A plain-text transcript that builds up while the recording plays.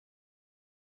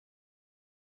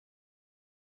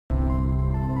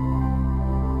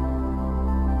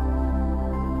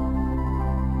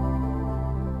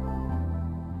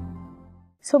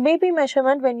So BP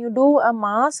measurement, when you do a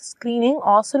mass screening,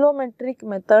 oscillometric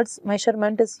methods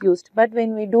measurement is used. But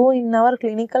when we do in our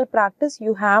clinical practice,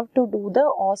 you have to do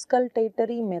the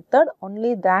auscultatory method,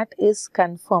 only that is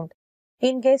confirmed.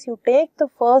 In case you take the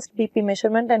first BP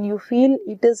measurement and you feel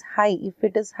it is high, if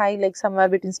it is high like somewhere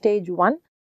between stage 1,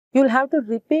 you will have to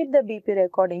repeat the BP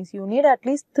recordings. You need at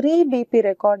least 3 BP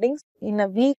recordings in a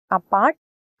week apart.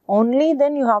 Only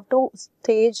then you have to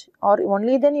stage, or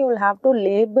only then you will have to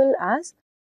label as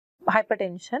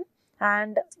hypertension.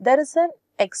 And there is an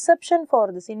exception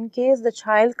for this. In case the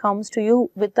child comes to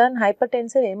you with an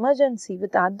hypertensive emergency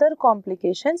with other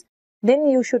complications, then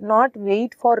you should not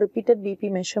wait for repeated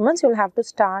BP measurements. You will have to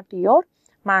start your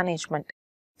management.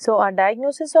 So a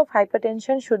diagnosis of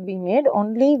hypertension should be made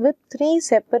only with 3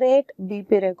 separate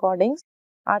BP recordings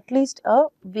at least a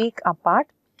week apart.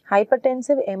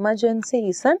 Hypertensive emergency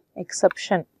is an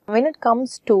exception. When it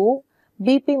comes to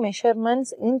BP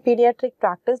measurements in pediatric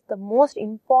practice, the most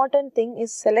important thing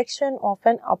is selection of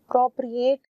an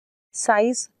appropriate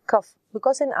size cuff,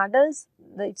 because in adults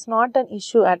it's not an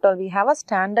issue at all. We have a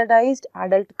standardized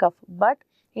adult cuff, but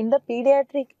in the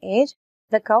pediatric age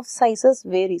the cuff sizes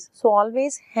varies. So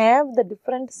always have the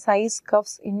different size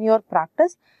cuffs in your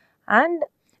practice. And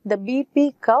the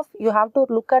BP cuff, you have to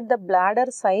look at the bladder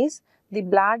size, the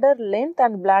bladder length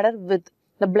and bladder width.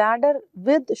 The bladder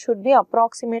width should be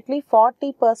approximately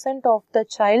 40% of the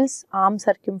child's arm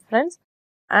circumference,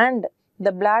 and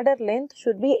the bladder length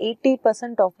should be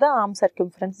 80% of the arm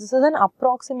circumference. This is an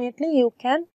approximately you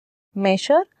can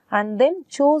measure and then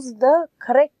choose the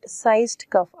correct sized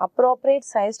cuff. Appropriate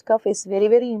sized cuff is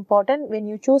very important. When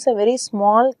you choose a very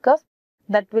small cuff,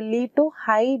 that will lead to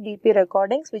high BP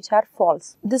recordings which are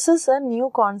false. This is a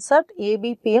new concept,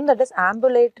 ABPM, that is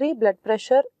ambulatory blood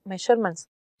pressure measurements.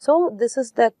 So this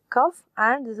is the cuff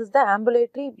and this is the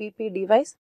ambulatory BP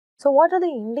device. So what are the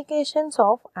indications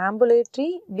of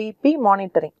ambulatory BP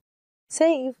monitoring?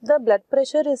 Say if the blood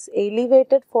pressure is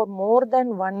elevated for more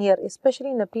than 1 year,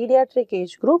 especially in the pediatric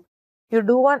age group, you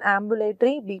do an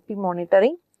ambulatory BP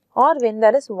monitoring. Or when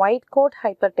there is white coat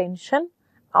hypertension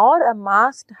or a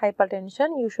masked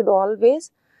hypertension, you should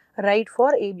always write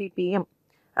for ABPM.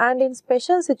 And in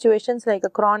special situations like a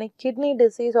chronic kidney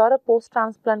disease or a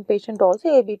post-transplant patient also,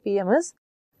 ABPM is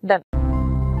done.